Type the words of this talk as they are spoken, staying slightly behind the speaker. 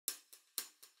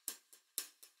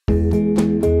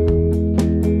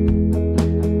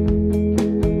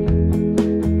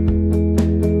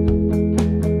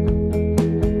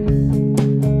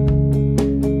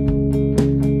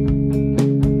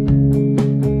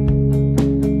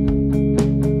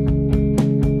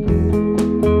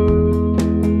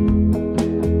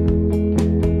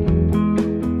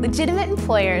Legitimate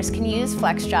employers can use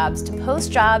FlexJobs to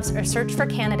post jobs or search for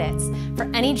candidates for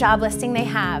any job listing they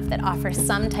have that offers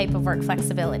some type of work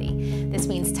flexibility. This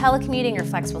means telecommuting or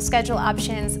flexible schedule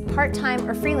options, part-time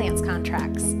or freelance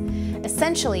contracts.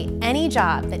 Essentially, any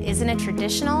job that isn't a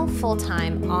traditional,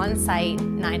 full-time, on-site,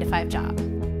 9-to-5 job.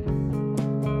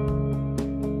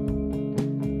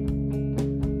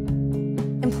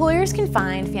 Employers can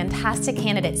find fantastic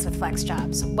candidates with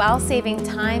FlexJobs while saving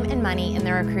time and money in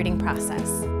their recruiting process.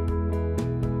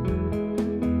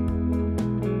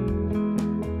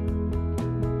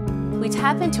 We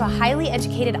tap into a highly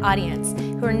educated audience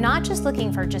who are not just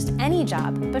looking for just any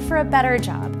job, but for a better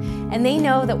job, and they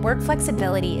know that work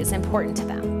flexibility is important to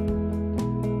them.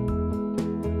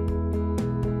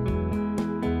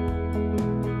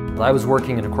 I was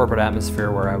working in a corporate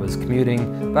atmosphere where I was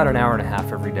commuting about an hour and a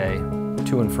half every day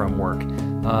to and from work.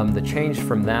 The change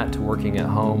from that to working at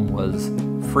home was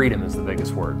freedom is the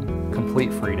biggest word.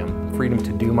 Complete freedom. Freedom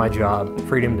to do my job,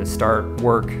 freedom to start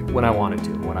work when I wanted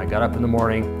to. When I got up in the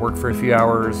morning, work for a few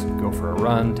hours, go for a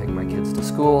run, take my kids to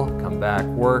school, come back,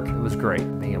 work. It was great,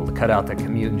 being able to cut out that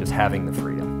commute and just having the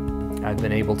freedom. I've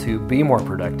been able to be more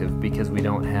productive because we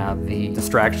don't have the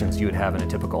distractions you would have in a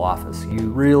typical office. You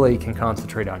really can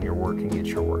concentrate on your work and get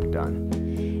your work done.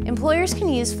 Employers can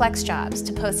use FlexJobs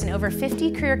to post in over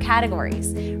 50 career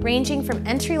categories, ranging from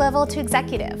entry-level to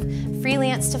executive,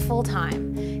 freelance to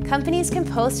full-time. Companies can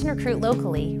post and recruit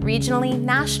locally, regionally,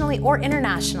 nationally, or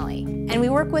internationally, and we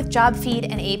work with job feed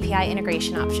and API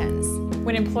integration options.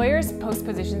 When employers post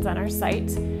positions on our site,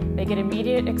 they get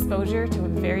immediate exposure to a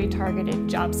very targeted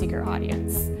job seeker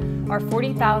audience. Our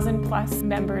 40,000 plus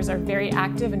members are very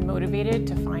active and motivated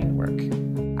to find work.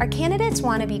 Our candidates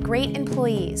want to be great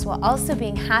employees while also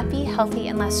being happy, healthy,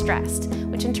 and less stressed,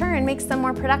 which in turn makes them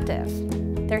more productive.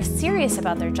 They're serious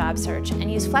about their job search and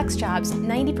use FlexJobs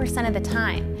 90% of the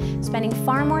time, spending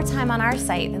far more time on our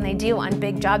site than they do on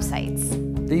big job sites.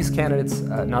 These candidates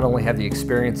not only have the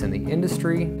experience in the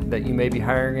industry that you may be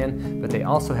hiring in, but they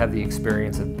also have the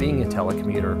experience of being a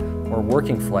telecommuter or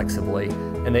working flexibly,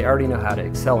 and they already know how to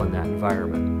excel in that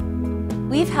environment.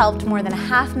 We've helped more than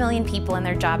 500,000 people in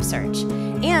their job search,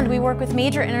 and we work with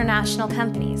major international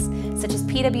companies such as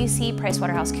PwC,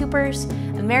 PricewaterhouseCoopers,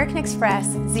 American Express,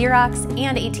 Xerox,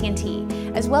 and AT&T,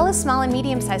 as well as small and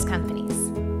medium-sized companies.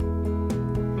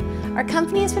 Our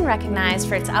company has been recognized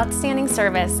for its outstanding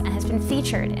service and has been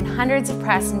featured in hundreds of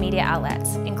press and media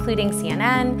outlets, including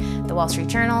CNN, The Wall Street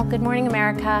Journal, Good Morning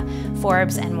America,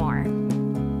 Forbes, and more.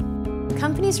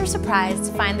 Companies are surprised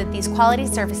to find that these quality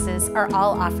services are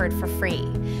all offered for free.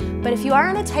 But if you are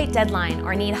on a tight deadline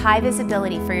or need high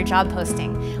visibility for your job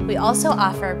posting, we also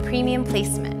offer premium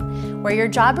placement, where your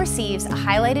job receives a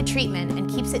highlighted treatment and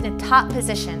keeps it in a top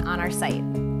position on our site.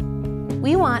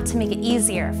 We want to make it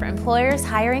easier for employers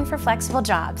hiring for flexible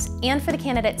jobs and for the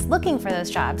candidates looking for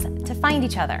those jobs to find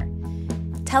each other.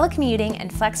 Telecommuting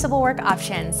and flexible work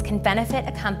options can benefit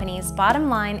a company's bottom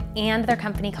line and their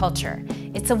company culture.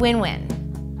 It's a win-win.